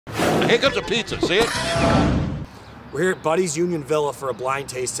Here comes a pizza, see it? We're here at Buddy's Union Villa for a blind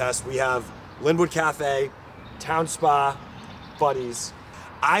taste test. We have Linwood Cafe, Town Spa, Buddy's.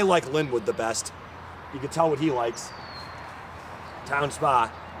 I like Linwood the best. You can tell what he likes. Town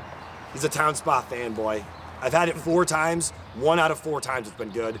Spa. He's a Town Spa fanboy. I've had it 4 times. 1 out of 4 times it's been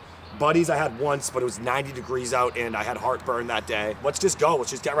good. Buddy's I had once, but it was 90 degrees out and I had heartburn that day. Let's just go.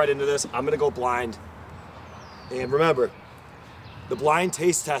 Let's just get right into this. I'm gonna go blind. And remember, the blind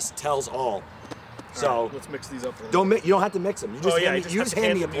taste test tells all. So right, let's mix these up. You don't have to mix them. You just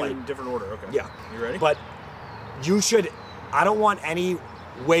hand me a plate. In different order. Okay. Yeah. You ready? But you should. I don't want any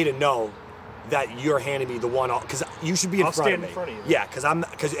way to know that you're handing me the one, because you should be in front of me. I'll stand in front of you. Yeah,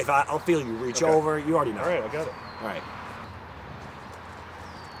 because if I'll feel you reach over, you already know. All right, I got it. All right.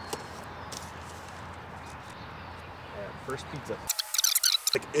 First pizza.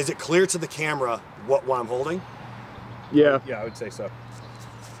 Like, is it clear to the camera what I'm holding? Yeah. Yeah, I would say so.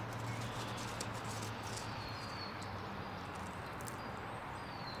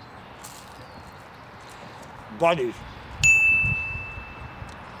 Buddy's.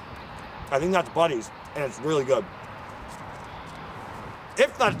 I think that's Buddy's, and it's really good.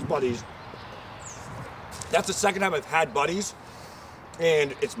 If that's Buddy's, that's the second time I've had Buddy's,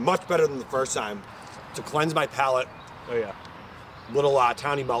 and it's much better than the first time. To cleanse my palate. Oh yeah. Little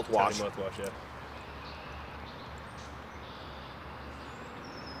towny mouthwash. Towny mouthwash, yeah.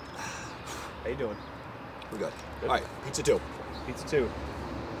 How you doing? We're good. All right, pizza 2. Pizza 2.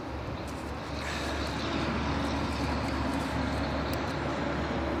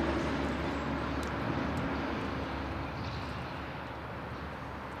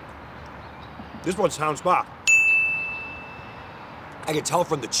 This one's Town Spa. I can tell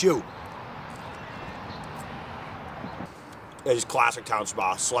from the chew. It is classic Town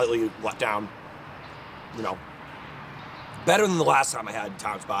Spa, slightly let down, you know. Better than the last time I had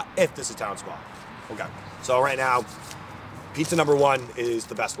Town Spa, if this is Town Spa. Okay, so right now, pizza number 1 is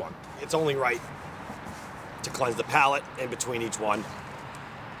the best one. It's only right to cleanse the palate in between each one.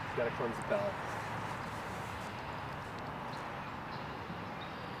 Gotta cleanse the palate.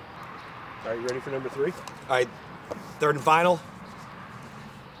 Are you ready for number 3? All right, 3rd and final.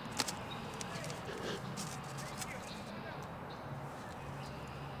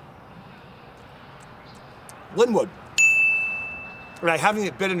 Linwood. And I haven't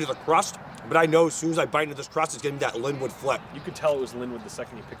even bit into the crust, but I know as soon as I bite into this crust, it's giving me that Linwood flip. You could tell it was Linwood the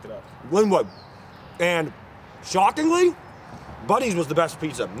second you picked it up. Linwood. And shockingly, Buddy's was the best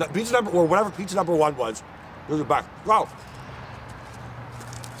pizza. Pizza number, or whatever pizza number 1 was the best. Wow.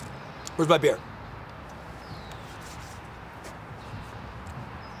 Where's my beer?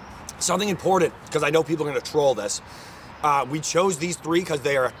 Something important, because I know people are going to troll this. We chose these 3 because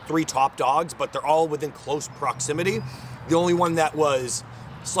they are 3 top dogs, but they're all within close proximity. The only one that was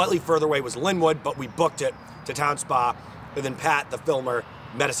slightly further away was Linwood, but we booked it to Town Spa. And then Pat, the filmer,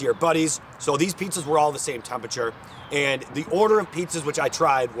 met us here at Buddy's. So these pizzas were all the same temperature. And the order of pizzas which I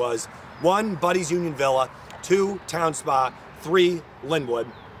tried was 1, Buddy's Union Villa, 2, Town Spa, 3, Linwood.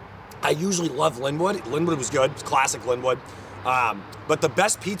 I usually love Linwood. Linwood was good, it's classic Linwood. But the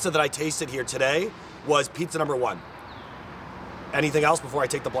best pizza that I tasted here today was pizza number 1. Anything else before I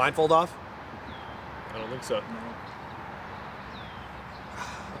take the blindfold off? I don't think so.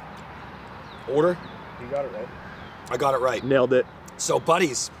 No. Order? You got it right. I got it right. Nailed it. So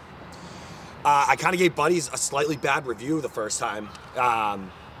Buddy's, I kind of gave Buddy's a slightly bad review the first time.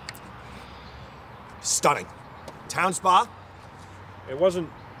 Stunning. Town Spa. It wasn't.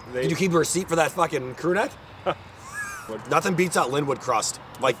 Did you keep a receipt for that fucking crew neck? Nothing beats out Linwood crust.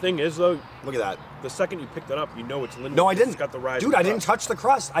 Like, the thing is though, look at that. The second you picked it up, you know it's Linwood. No, I didn't. It's got the rise. Dude, I didn't touch the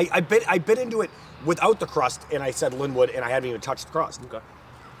crust. I bit into it without the crust, and I said Linwood, and I haven't even touched the crust. Okay.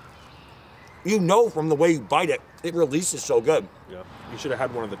 You know from the way you bite it, it releases so good. Yeah. You should have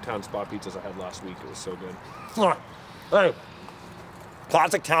had one of the Town Spa pizzas I had last week. It was so good. Hey,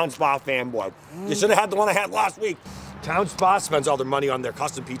 classic Town Spa fanboy. You should have had the one I had last week. Town Spa spends all their money on their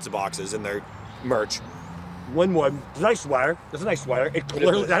custom pizza boxes and their merch. Linwood, it's a nice sweater. It's a nice sweater. It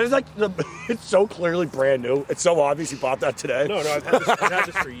clearly, that is like, it's so clearly brand new. It's so obvious you bought that today. No, I've had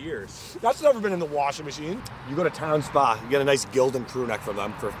this for years. That's never been in the washing machine. You go to Town Spa, you get a nice Gildan crew neck from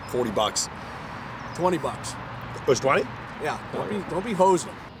them for 40 bucks. 20 bucks. It was 20? Yeah, don't be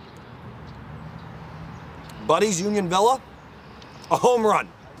hosing. Buddy's Union Villa, a home run.